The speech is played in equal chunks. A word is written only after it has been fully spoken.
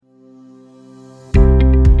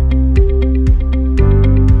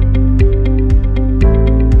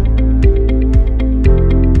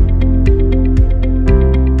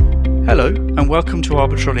welcome to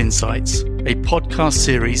Arbitral Insights, a podcast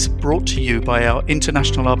series brought to you by our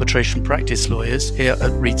international arbitration practice lawyers here at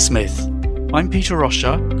Reed Smith. I'm Peter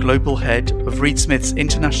Roscher, Global Head of Reed Smith's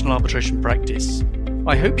International Arbitration Practice.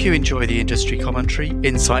 I hope you enjoy the industry commentary,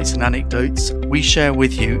 insights and anecdotes we share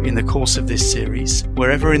with you in the course of this series,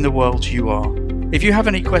 wherever in the world you are. If you have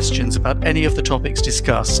any questions about any of the topics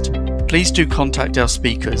discussed, please do contact our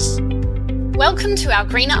speakers. Welcome to our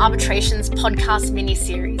Greener Arbitrations podcast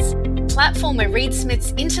mini-series, a platform where Reed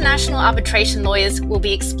Smith's international arbitration lawyers will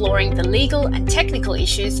be exploring the legal and technical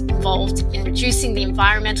issues involved in reducing the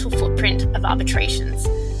environmental footprint of arbitrations.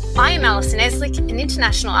 I am Alison Eslick, an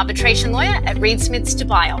international arbitration lawyer at Reed Smith's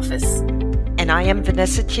Dubai office. And I am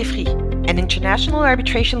Vanessa Tifri, an international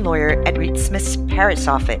arbitration lawyer at Reed Smith's Paris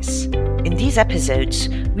office. In these episodes,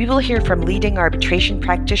 we will hear from leading arbitration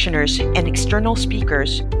practitioners and external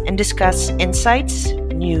speakers and discuss insights,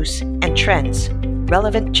 news, and trends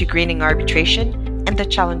relevant to greening arbitration and the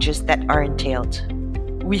challenges that are entailed.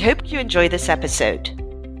 We hope you enjoy this episode.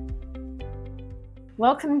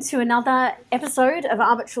 Welcome to another episode of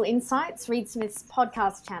Arbitral Insights, Reed Smith's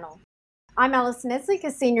podcast channel. I'm Alison Eslick,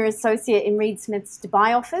 a Senior Associate in Reed Smith's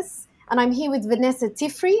Dubai office, and I'm here with Vanessa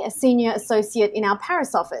Tifri, a Senior Associate in our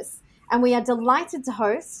Paris office. And we are delighted to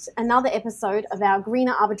host another episode of our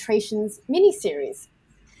Greener Arbitrations mini-series.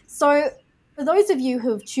 So for those of you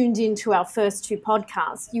who have tuned in to our first two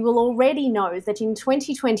podcasts, you will already know that in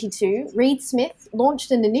 2022, Reed Smith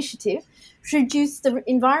launched an initiative to reduce the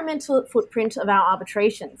environmental footprint of our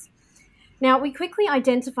arbitrations. Now, we quickly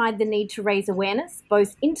identified the need to raise awareness,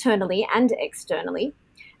 both internally and externally,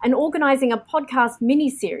 and organising a podcast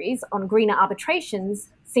mini-series on greener arbitrations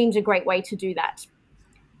seemed a great way to do that.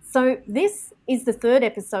 So this is the third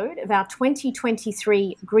episode of our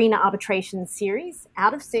 2023 Greener Arbitration series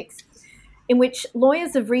out of 6, in which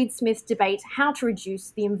lawyers of Reed Smith debate how to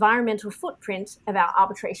reduce the environmental footprint of our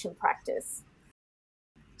arbitration practice.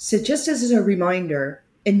 So just as a reminder,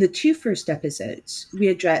 in the two first episodes, we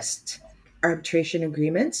addressed arbitration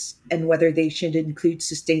agreements and whether they should include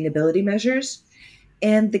sustainability measures,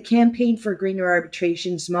 and the Campaign for Greener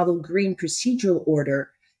Arbitrations Model Green Procedural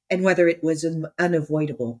Order, and whether it was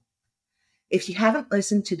unavoidable. If you haven't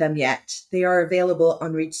listened to them yet, they are available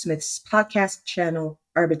on Reed Smith's podcast channel,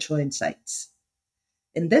 Arbitral Insights.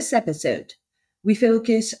 In this episode, we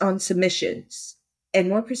focus on submissions, and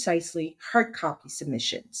more precisely, hard copy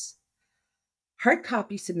submissions. Hard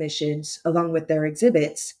copy submissions, along with their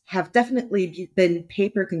exhibits, have definitely been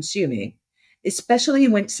paper-consuming, especially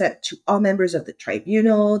when sent to all members of the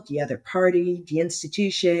tribunal, the other party, the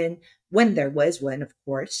institution, when there was one, of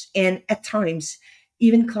course, and at times,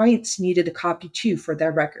 even clients needed a copy too for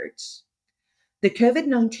their records. The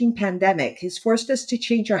COVID-19 pandemic has forced us to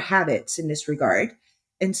change our habits in this regard,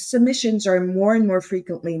 and submissions are more and more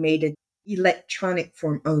frequently made in electronic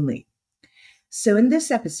form only. So in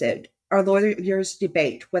this episode, our lawyers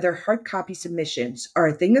debate whether hard copy submissions are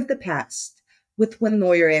a thing of the past, with one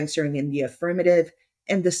lawyer answering in the affirmative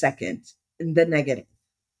and the second in the negative.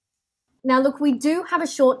 Now, look, we do have a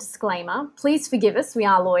short disclaimer. Please forgive us, we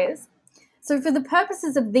are lawyers. So for the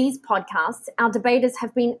purposes of these podcasts, our debaters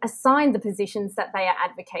have been assigned the positions that they are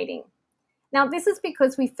advocating. Now, this is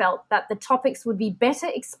because we felt that the topics would be better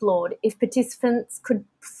explored if participants could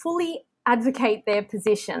fully advocate their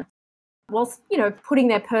position whilst, putting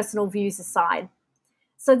their personal views aside.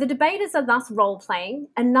 So the debaters are thus role-playing,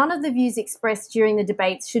 and none of the views expressed during the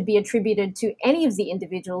debates should be attributed to any of the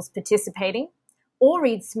individuals participating, or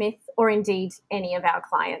Reed Smith, or indeed any of our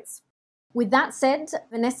clients. With that said,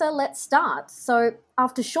 Vanessa, let's start. So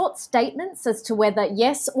after short statements as to whether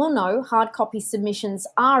yes or no hard copy submissions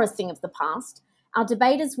are a thing of the past, our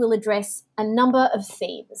debaters will address a number of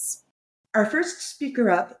themes. Our first speaker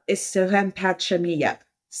up is Soham Pachamiya.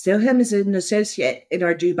 Soham is an associate in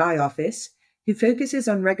our Dubai office who focuses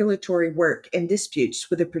on regulatory work and disputes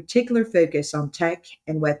with a particular focus on tech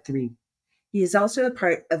and Web3. He is also a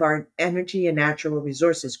part of our Energy and Natural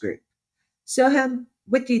Resources group. Soham,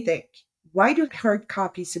 what do you think? Why do hard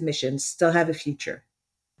copy submissions still have a future?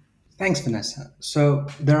 Thanks, Vanessa. So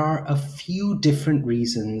there are a few different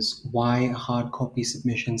reasons why hard copy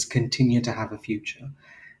submissions continue to have a future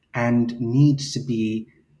and need to be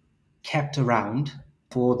kept around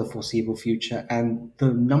for the foreseeable future. And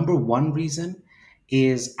the number one reason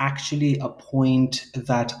is actually a point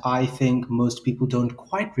that I think most people don't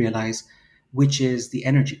quite realize, which is the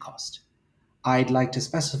energy cost. I'd like to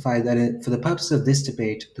specify that for the purpose of this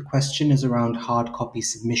debate, the question is around hard copy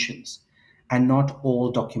submissions and not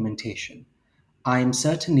all documentation. I'm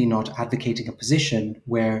certainly not advocating a position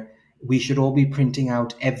where we should all be printing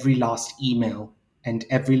out every last email and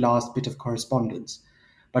every last bit of correspondence.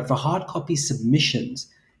 But for hard copy submissions,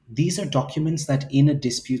 these are documents that in a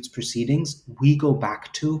disputes proceedings, we go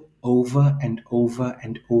back to over and over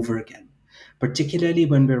and over again, particularly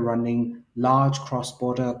when we're running large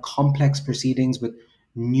cross-border complex proceedings with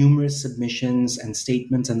numerous submissions and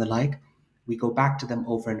statements and the like. We go back to them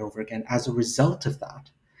over and over again. As a result of that,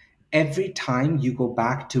 every time you go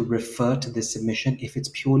back to refer to the submission, if it's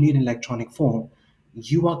purely in electronic form,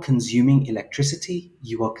 you are consuming electricity,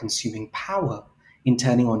 you are consuming power in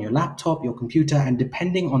turning on your laptop, your computer, and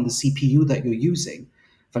depending on the CPU that you're using.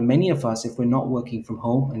 For many of us, if we're not working from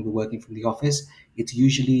home and we're working from the office, it's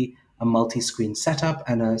usually a multi-screen setup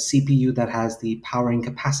and a CPU that has the powering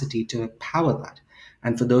capacity to power that.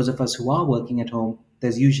 And for those of us who are working at home,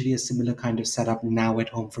 there's usually a similar kind of setup now at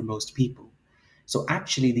home for most people. So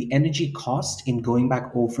actually, the energy cost in going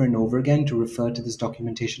back over and over again to refer to this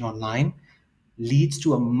documentation online leads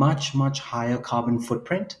to a much, much higher carbon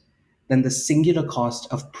footprint than the singular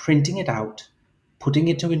cost of printing it out, putting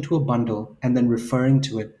it into a bundle, and then referring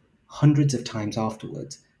to it hundreds of times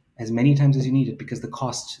afterwards, as many times as you need it, because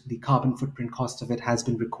the carbon footprint cost of it has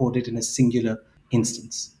been recorded in a singular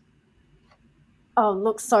instance. Oh,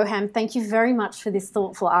 look, Soham, thank you very much for this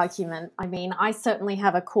thoughtful argument. I mean, I certainly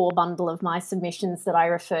have a core bundle of my submissions that I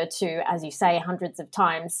refer to, as you say, hundreds of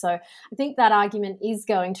times. So I think that argument is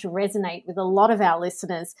going to resonate with a lot of our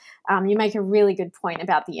listeners. You make a really good point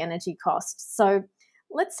about the energy cost. So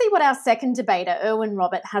let's see what our second debater, Erwin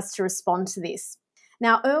Robert, has to respond to this.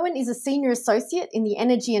 Now, Erwin is a senior associate in the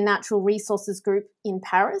Energy and Natural Resources Group in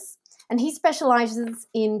Paris, and he specialises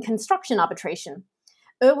in construction arbitration.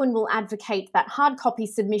 Erwin will advocate that hard copy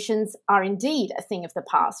submissions are indeed a thing of the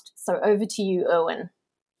past. So over to you, Erwin.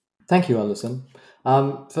 Thank you, Alison.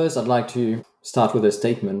 First, I'd like to start with a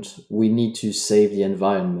statement. We need to save the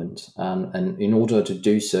environment, and in order to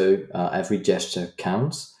do so, every gesture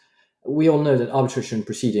counts. We all know that arbitration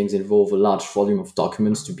proceedings involve a large volume of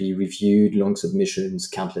documents to be reviewed, long submissions,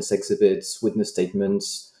 countless exhibits, witness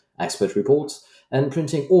statements, expert reports, and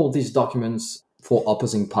printing all these documents for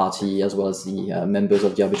opposing party as well as the members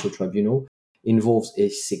of the arbitral tribunal involves a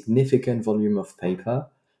significant volume of paper,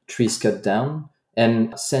 trees cut down,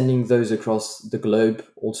 and sending those across the globe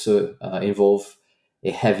also involve a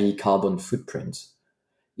heavy carbon footprint.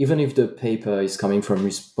 Even if the paper is coming from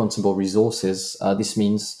responsible resources, this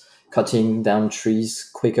means cutting down trees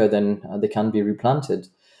quicker than they can be replanted.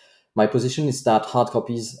 My position is that hard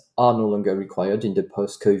copies are no longer required in the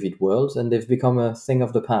post-COVID world, and they've become a thing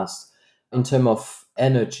of the past. In terms of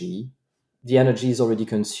energy, the energy is already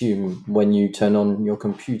consumed when you turn on your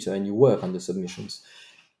computer and you work on the submissions.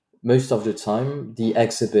 Most of the time, the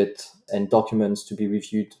exhibit and documents to be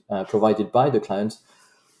reviewed provided by the client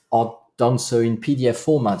are done so in PDF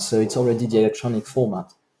format, so it's already the electronic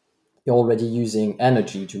format. You're already using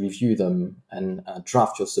energy to review them and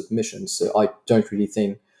draft your submissions, so I don't really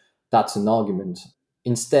think that's an argument.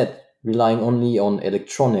 Instead, relying only on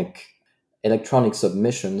electronic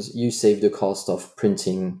submissions, you save the cost of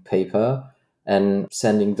printing paper and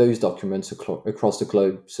sending those documents across the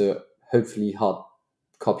globe. So hopefully hard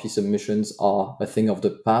copy submissions are a thing of the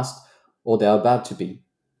past, or they are about to be.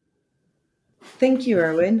 Thank you,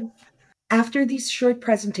 Erwin. After these short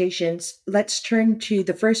presentations, let's turn to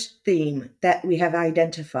the first theme that we have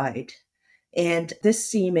identified. And this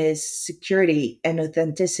theme is security and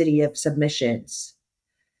authenticity of submissions.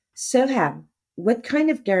 Soham, what kind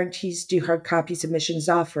of guarantees do hard copy submissions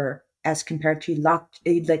offer as compared to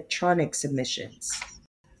electronic submissions?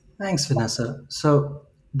 Thanks, Vanessa. So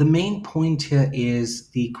the main point here is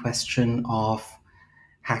the question of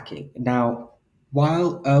hacking. Now,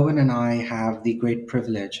 while Erwin and I have the great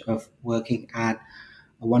privilege of working at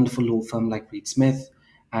a wonderful law firm like Reed Smith,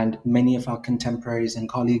 and many of our contemporaries and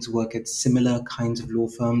colleagues work at similar kinds of law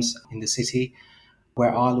firms in the city,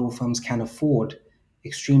 where our law firms can afford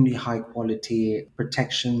extremely high quality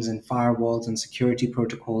protections and firewalls and security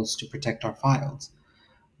protocols to protect our files.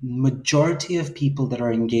 Majority of people that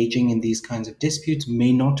are engaging in these kinds of disputes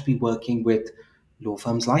may not be working with law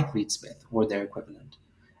firms like Reed Smith or their equivalent.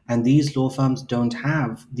 And these law firms don't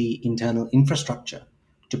have the internal infrastructure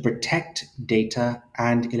to protect data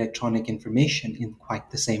and electronic information in quite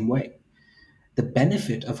the same way. The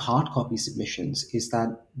benefit of hard copy submissions is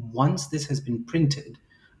that once this has been printed,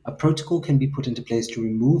 a protocol can be put into place to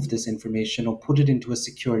remove this information or put it into a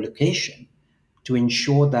secure location to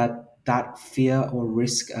ensure that that fear or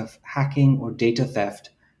risk of hacking or data theft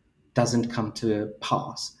doesn't come to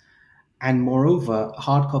pass. And moreover,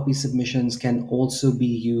 hard copy submissions can also be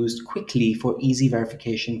used quickly for easy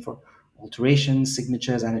verification for alterations,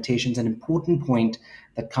 signatures, annotations. An important point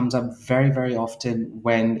that comes up very, very often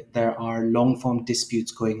when there are long form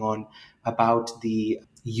disputes going on about the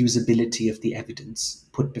usability of the evidence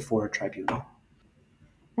put before a tribunal.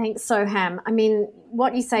 Thanks, Soham. I mean,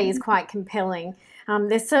 what you say is quite compelling.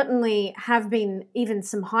 There certainly have been even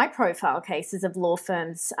some high-profile cases of law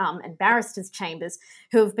firms and barristers' chambers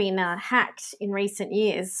who have been hacked in recent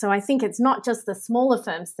years. So I think it's not just the smaller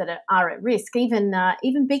firms that are at risk.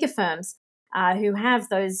 Even bigger firms who have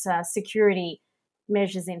those security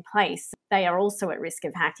measures in place, they are also at risk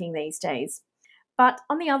of hacking these days. But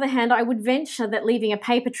on the other hand, I would venture that leaving a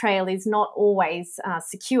paper trail is not always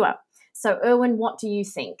secure. So, Erwin, what do you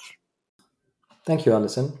think? Thank you,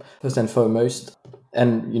 Alison. First and foremost,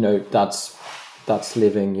 and that's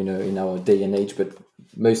living in our day and age. But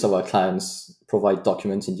most of our clients provide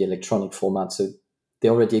documents in the electronic format, so they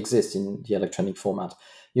already exist in the electronic format.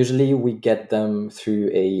 Usually, we get them through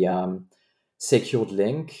a secured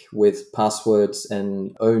link with passwords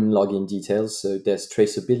and own login details, so there's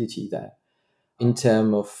traceability there. In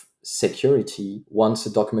terms of security, once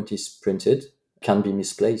a document is printed, it can be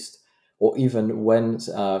misplaced, or even when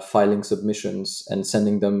filing submissions and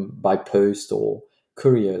sending them by post or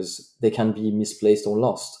couriers, they can be misplaced or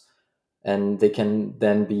lost, and they can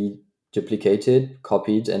then be duplicated,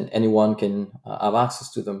 copied, and anyone can have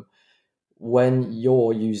access to them. When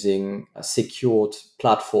you're using secured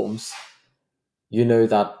platforms, it's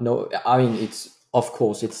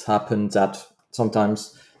happened that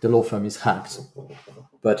sometimes the law firm is hacked,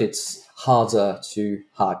 but it's harder to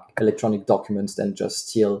hack electronic documents than just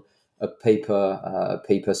steal a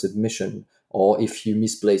paper submission, or if you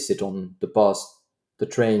misplace it on the bus, the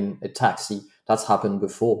train, a taxi. That's happened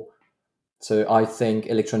before. So I think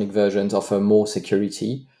electronic versions offer more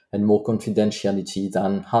security and more confidentiality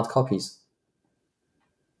than hard copies.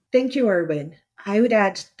 Thank you, Erwin. I would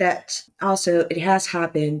add that also it has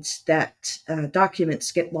happened that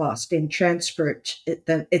documents get lost in transport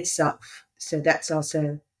itself. So that's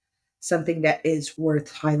also something that is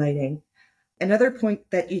worth highlighting. Another point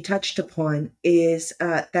that you touched upon is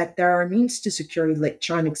that there are means to secure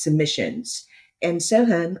electronic submissions. And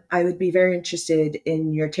Sohan, I would be very interested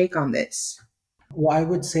in your take on this. What I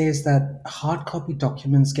would say is that hard copy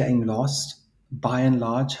documents getting lost, by and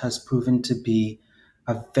large, has proven to be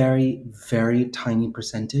a very, very tiny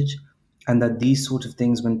percentage, and that these sort of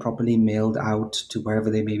things, when properly mailed out to wherever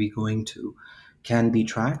they may be going to, can be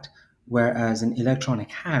tracked, whereas an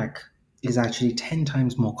electronic hack is actually 10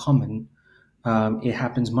 times more common. It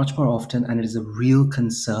happens much more often, and it is a real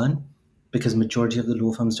concern because majority of the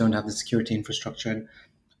law firms don't have the security infrastructure. And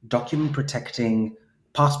document protecting,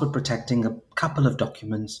 password protecting a couple of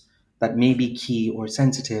documents that may be key or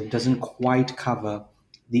sensitive doesn't quite cover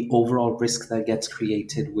the overall risk that gets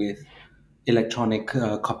created with electronic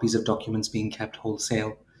copies of documents being kept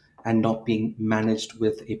wholesale and not being managed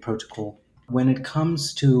with a protocol. When it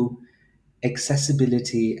comes to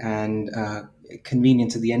accessibility and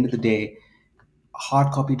convenience, at the end of the day,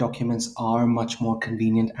 hard copy documents are much more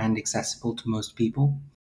convenient and accessible to most people.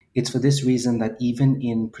 It's for this reason that even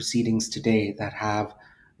in proceedings today that have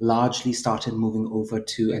largely started moving over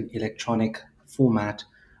to an electronic format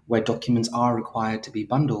where documents are required to be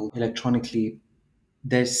bundled electronically,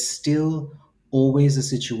 there's still always a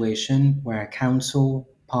situation where counsel,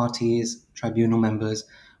 parties, tribunal members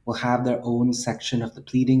will have their own section of the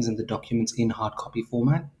pleadings and the documents in hard copy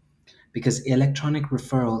format, because electronic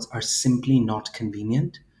referrals are simply not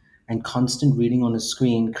convenient, and constant reading on a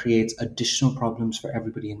screen creates additional problems for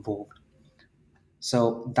everybody involved.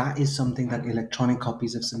 So that is something that electronic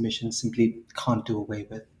copies of submissions simply can't do away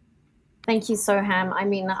with. Thank you, Soham. I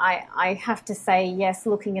mean, I have to say, yes,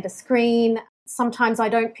 looking at a screen, sometimes I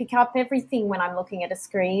don't pick up everything when I'm looking at a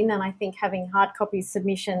screen, and I think having hard copy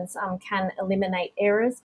submissions can eliminate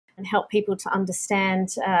errors and help people to understand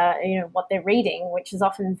what they're reading, which is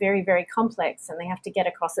often very, very complex, and they have to get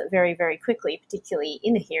across it very, very quickly, particularly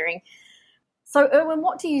in a hearing. So, Erwin,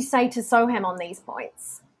 what do you say to Soham on these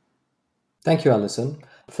points? Thank you, Alison.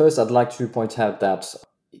 First, I'd like to point out that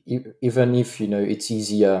even if it's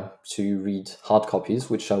easier to read hard copies,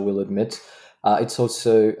 which I will admit, it's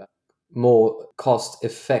also more cost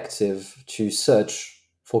effective to search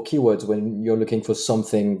for keywords when you're looking for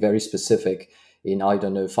something very specific in,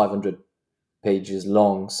 500 pages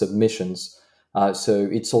long submissions. So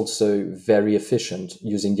it's also very efficient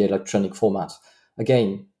using the electronic format.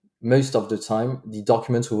 Again, most of the time, the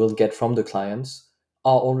documents we will get from the clients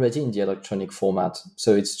are already in the electronic format.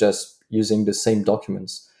 So it's just using the same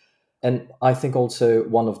documents. And I think also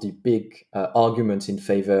one of the big arguments in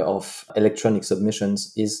favor of electronic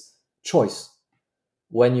submissions is choice.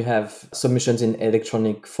 When you have submissions in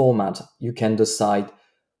electronic format, you can decide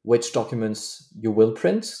which documents you will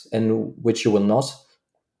print and which you will not.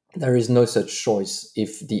 There is no such choice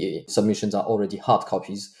if the submissions are already hard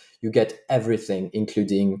copies. You get everything,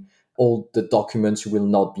 including all the documents you will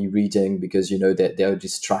not be reading because you know that they're a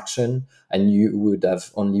distraction and you would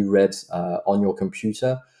have only read on your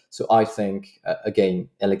computer. So I think, again,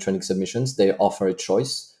 electronic submissions, they offer a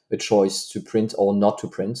choice to print or not to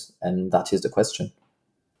print, and that is the question.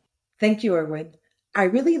 Thank you, Erwin. I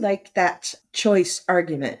really like that choice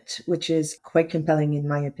argument, which is quite compelling in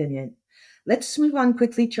my opinion. Let's move on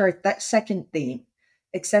quickly to our second theme,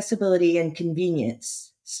 accessibility and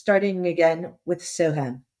convenience, starting again with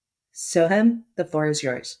Soham. Soham, the floor is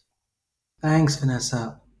yours. Thanks,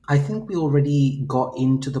 Vanessa. I think we already got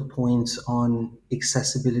into the points on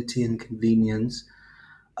accessibility and convenience.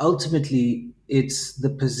 Ultimately, it's the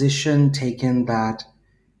position taken that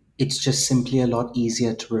it's just simply a lot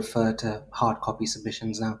easier to refer to hard copy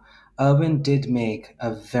submissions now. Irwin did make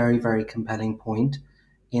a very, very compelling point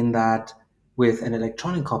in that with an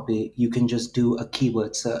electronic copy, you can just do a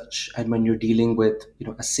keyword search. And when you're dealing with,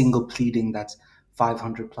 a single pleading that's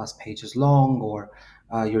 500 plus pages long, or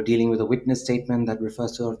you're dealing with a witness statement that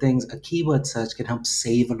refers to other things, a keyword search can help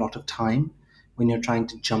save a lot of time when you're trying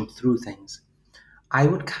to jump through things. I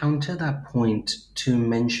would counter that point to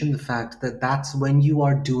mention the fact that that's when you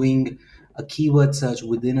are doing a keyword search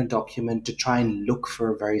within a document to try and look for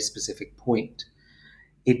a very specific point.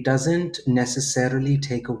 It doesn't necessarily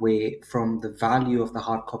take away from the value of the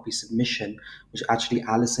hard copy submission, which actually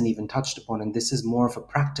Alison even touched upon. And this is more of a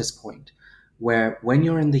practice point where when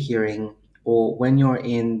you're in the hearing or when you're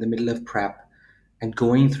in the middle of prep and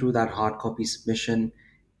going through that hard copy submission,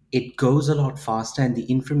 it goes a lot faster and the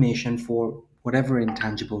information, for whatever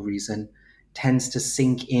intangible reason, tends to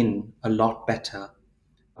sink in a lot better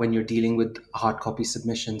when you're dealing with hard copy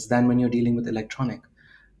submissions than when you're dealing with electronic.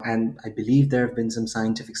 And I believe there have been some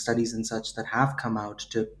scientific studies and such that have come out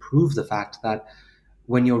to prove the fact that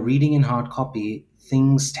when you're reading in hard copy,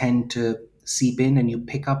 things tend to seep in and you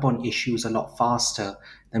pick up on issues a lot faster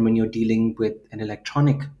than when you're dealing with an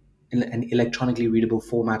electronically readable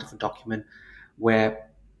format of a document where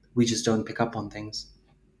we just don't pick up on things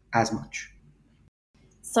as much.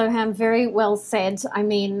 Soham, very well said. I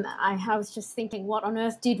mean, I was just thinking, what on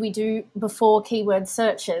earth did we do before keyword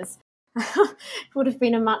searches? It would have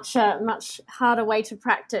been a much harder way to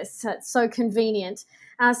practice. It's so convenient.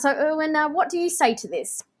 So, Erwin, what do you say to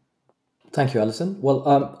this? Thank you, Alison.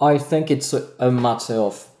 Well, I think it's a matter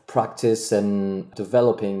of practice and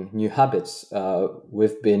developing new habits.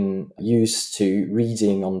 We've been used to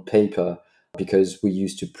reading on paper because we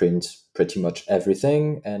used to print pretty much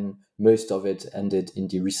everything, and most of it ended in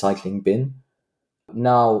the recycling bin.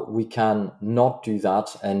 Now we can not do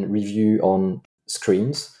that and review on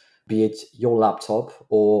screens, be it your laptop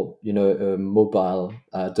or a mobile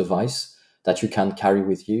device that you can carry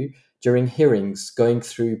with you. During hearings, going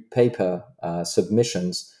through paper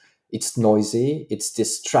submissions, it's noisy, it's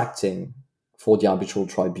distracting for the arbitral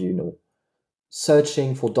tribunal.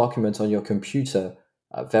 Searching for documents on your computer,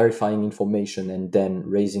 verifying information, and then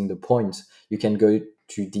raising the point, you can go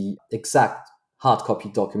to the exact hard copy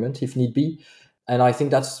document if need be. And I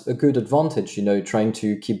think that's a good advantage, trying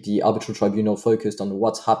to keep the arbitral tribunal focused on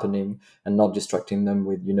what's happening and not distracting them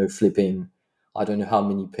with, flipping, I don't know how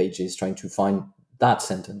many pages trying to find that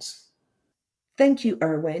sentence. Thank you,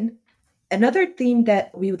 Erwin. Another theme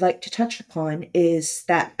that we would like to touch upon is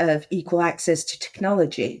that of equal access to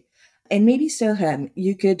technology. And maybe, Soham,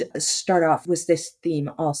 you could start off with this theme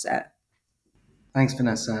also. Thanks,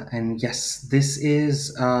 Vanessa. And yes, this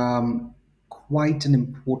is quite an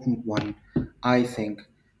important one, I think,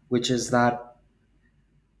 which is that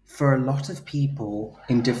for a lot of people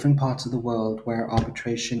in different parts of the world where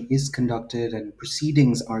arbitration is conducted and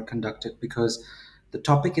proceedings are conducted, because the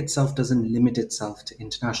topic itself doesn't limit itself to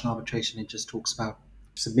international arbitration, it just talks about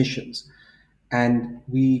submissions. And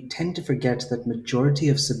we tend to forget that majority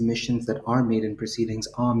of submissions that are made in proceedings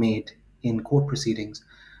are made in court proceedings,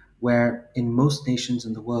 where in most nations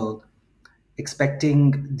in the world,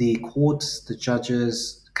 expecting the courts, the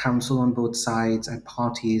judges, counsel on both sides, and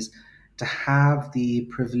parties to have the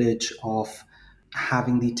privilege of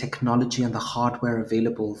having the technology and the hardware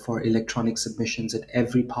available for electronic submissions at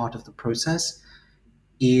every part of the process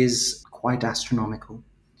is quite astronomical.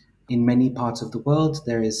 In many parts of the world,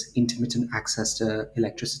 there is intermittent access to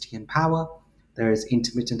electricity and power. There is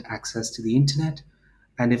intermittent access to the internet.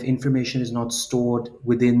 And if information is not stored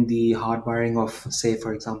within the hardwiring of, say,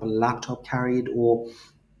 for example, a laptop carried, or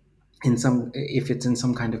if it's in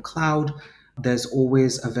some kind of cloud, there's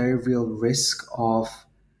always a very real risk of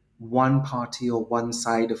one party or one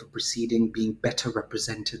side of a proceeding being better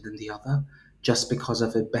represented than the other, just because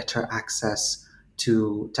of a better access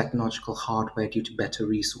to technological hardware due to better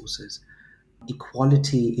resources.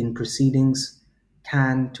 Equality in proceedings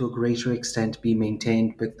can, to a greater extent, be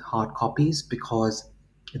maintained with hard copies because,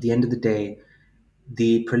 at the end of the day,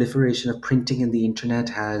 the proliferation of printing in the internet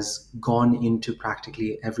has gone into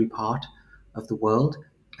practically every part of the world,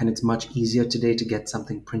 and it's much easier today to get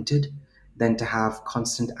something printed than to have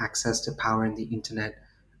constant access to power in the internet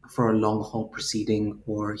for a long haul proceeding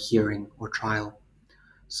or hearing or trial.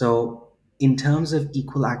 So, in terms of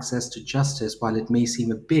equal access to justice, while it may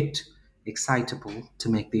seem a bit excitable to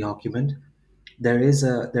make the argument, there is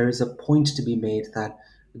a point to be made that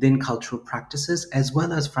within cultural practices, as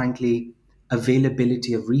well as frankly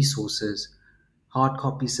availability of resources, hard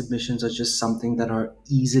copy submissions are just something that are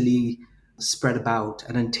easily spread about.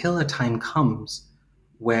 And until a time comes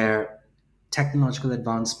where technological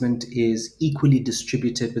advancement is equally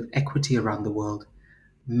distributed with equity around the world,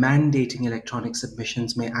 mandating electronic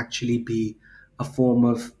submissions may actually be a form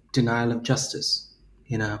of denial of justice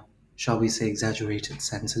in a, shall we say, exaggerated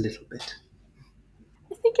sense a little bit.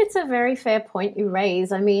 I think it's a very fair point you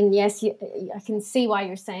raise. I mean, yes, I can see why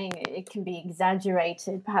you're saying it can be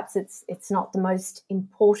exaggerated. Perhaps it's not the most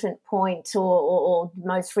important point or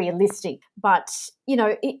most realistic, but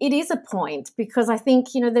it is a point because I think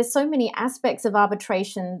there's so many aspects of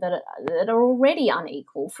arbitration that are already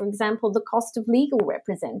unequal. For example, the cost of legal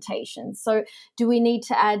representation. So, do we need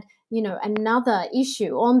to add another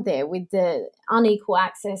issue on there with the unequal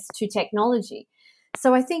access to technology?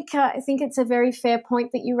 So I think it's a very fair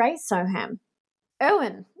point that you raised, Soham.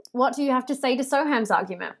 Erwin, what do you have to say to Soham's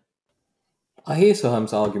argument? I hear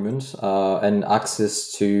Soham's argument, and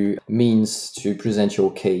access to means to present your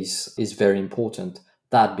case is very important.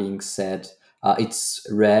 That being said, it's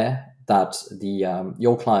rare that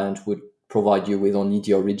your client would provide you with only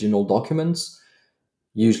the original documents.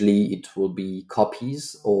 Usually it will be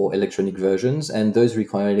copies or electronic versions, and those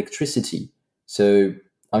require electricity. So,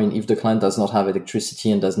 if the client does not have electricity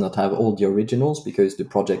and does not have all the originals because the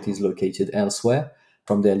project is located elsewhere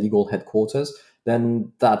from their legal headquarters,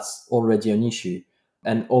 then that's already an issue.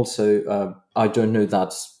 And also, I don't know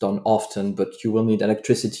that's done often, but you will need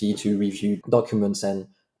electricity to review documents and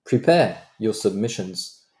prepare your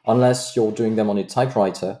submissions. Unless you're doing them on a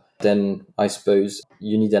typewriter, then I suppose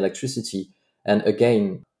you need electricity. And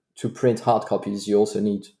again, to print hard copies, you also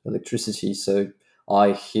need electricity. So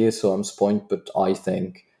I hear Soham's point, but I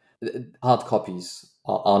think hard copies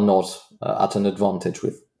are not at an advantage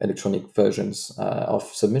with electronic versions of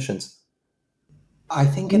submissions. I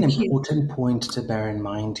think an important point to bear in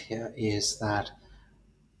mind here is that,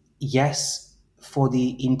 yes, for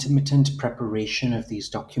the intermittent preparation of these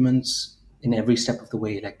documents, in every step of the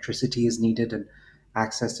way, electricity is needed and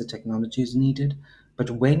access to technology is needed. But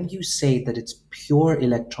when you say that it's pure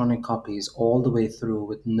electronic copies all the way through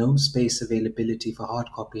with no space availability for hard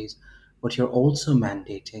copies, what you're also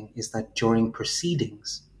mandating is that during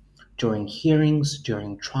proceedings, during hearings,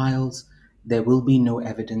 during trials, there will be no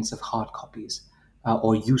evidence of hard copies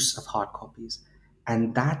or use of hard copies.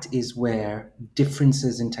 And that is where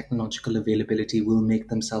differences in technological availability will make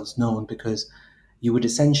themselves known, because you would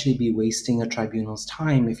essentially be wasting a tribunal's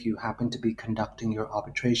time if you happen to be conducting your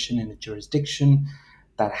arbitration in a jurisdiction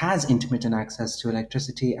that has intermittent access to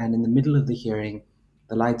electricity, and in the middle of the hearing,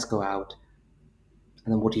 the lights go out.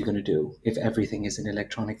 And then what are you going to do if everything is in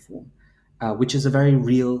electronic form? Which is a very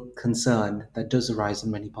real concern that does arise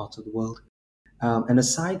in many parts of the world. And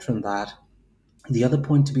aside from that, the other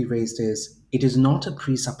point to be raised is it is not a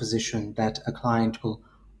presupposition that a client will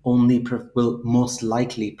most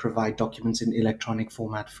likely provide documents in electronic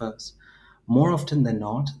format first. More often than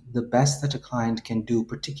not, the best that a client can do,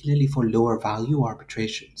 particularly for lower value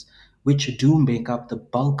arbitrations, which do make up the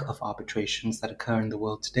bulk of arbitrations that occur in the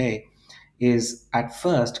world today, is at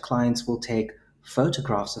first clients will take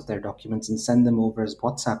photographs of their documents and send them over as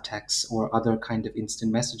WhatsApp texts or other kind of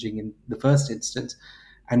instant messaging in the first instance.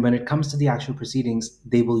 And when it comes to the actual proceedings,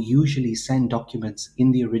 they will usually send documents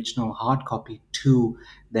in the original hard copy to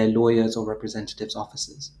their lawyers or representatives'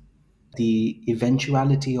 offices. The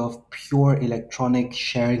eventuality of pure electronic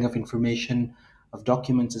sharing of information, of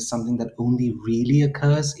documents, is something that only really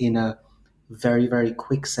occurs in a very, very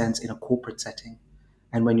quick sense in a corporate setting.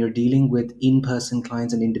 And when you're dealing with in-person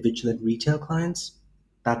clients and individual and retail clients,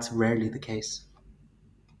 that's rarely the case,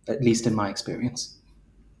 at least in my experience.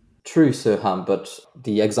 True, Soham, but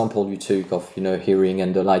the example you took of hearing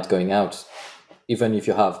and the light going out, even if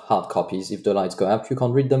you have hard copies, if the lights go out, you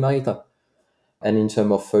can't read them either. And in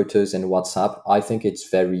terms of photos and WhatsApp, I think it's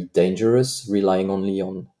very dangerous relying only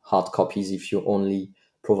on hard copies if you only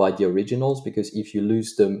provide the originals, because if you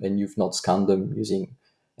lose them and you've not scanned them using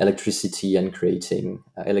electricity and creating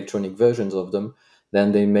electronic versions of them,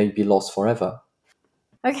 then they may be lost forever.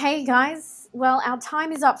 Okay, guys. Well, our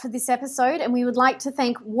time is up for this episode, and we would like to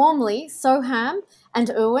thank warmly Soham and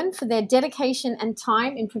Erwin for their dedication and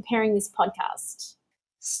time in preparing this podcast.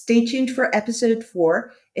 Stay tuned for episode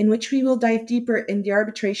 4, in which we will dive deeper in the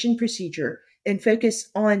arbitration procedure and focus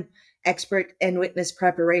on expert and witness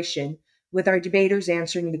preparation, with our debaters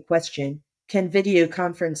answering the question, can video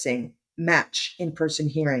conferencing match in-person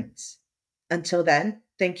hearings? Until then,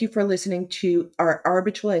 thank you for listening to our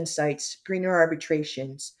Arbitral Insights, Greener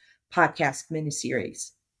Arbitrations podcast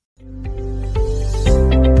miniseries.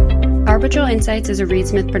 Arbitral Insights is a Reed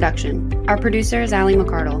Smith production. Our producer is Ali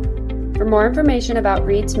McCardle. For more information about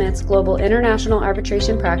Reed Smith's global international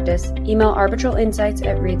arbitration practice, email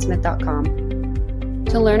arbitralinsights@reedsmith.com.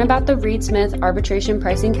 To learn about the Reed Smith Arbitration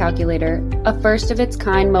Pricing Calculator, a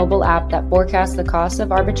first-of-its-kind mobile app that forecasts the costs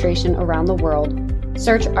of arbitration around the world,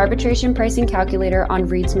 search Arbitration Pricing Calculator on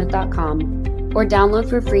reedsmith.com or download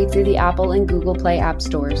for free through the Apple and Google Play app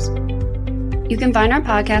stores. You can find our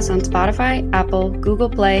podcast on Spotify, Apple, Google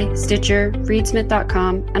Play, Stitcher,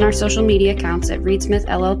 reedsmith.com, and our social media accounts at Reed Smith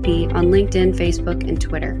LLP on LinkedIn, Facebook, and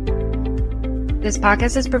Twitter. This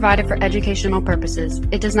podcast is provided for educational purposes.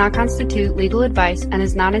 It does not constitute legal advice and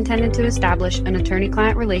is not intended to establish an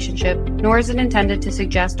attorney-client relationship, nor is it intended to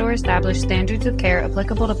suggest or establish standards of care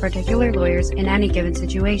applicable to particular lawyers in any given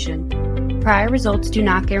situation. Prior results do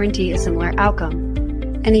not guarantee a similar outcome.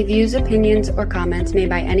 Any views, opinions, or comments made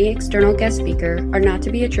by any external guest speaker are not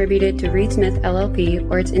to be attributed to Reed Smith LLP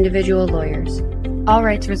or its individual lawyers. All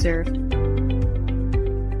rights reserved.